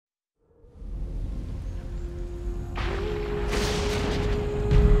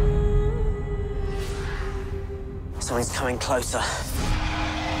Something's coming closer.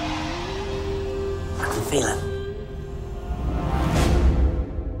 I can feel it.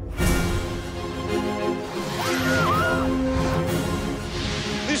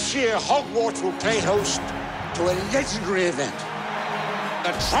 This year, Hogwarts will play host to a legendary event,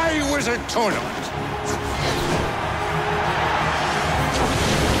 the Tri-Wizard Tournament.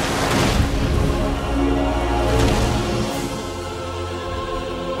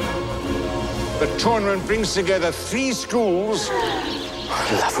 The tournament brings together 3 schools.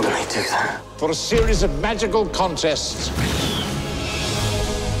 I love when they do that. For a series of magical contests.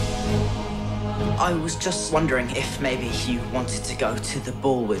 I was just wondering if maybe you wanted to go to the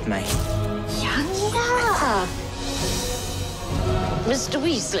ball with me. Yeah. Mr.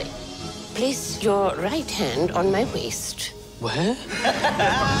 Weasley, place your right hand on my waist. Where?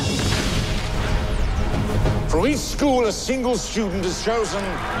 From each school, a single student is chosen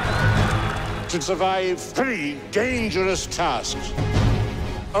to survive 3 dangerous tasks.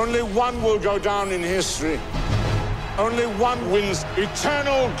 Only one will go down in history. Only one wins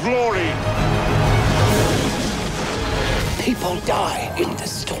eternal glory. People die in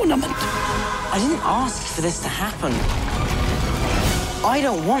this tournament. I didn't ask for this to happen. I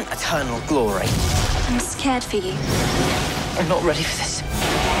don't want eternal glory. I'm scared for you. I'm not ready for this.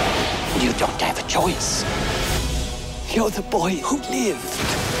 You don't have a choice. You're the boy who lived.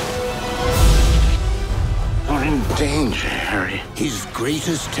 You're in danger, Harry. His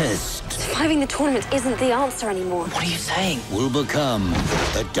greatest test Surviving the tournament isn't the answer anymore. What are you saying? will become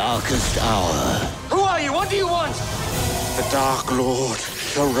the darkest hour. Who are you? What do you want? The Dark Lord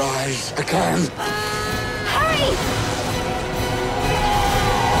shall rise again. Hurry!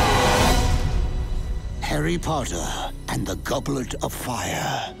 Harry Potter and the Goblet of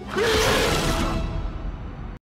Fire.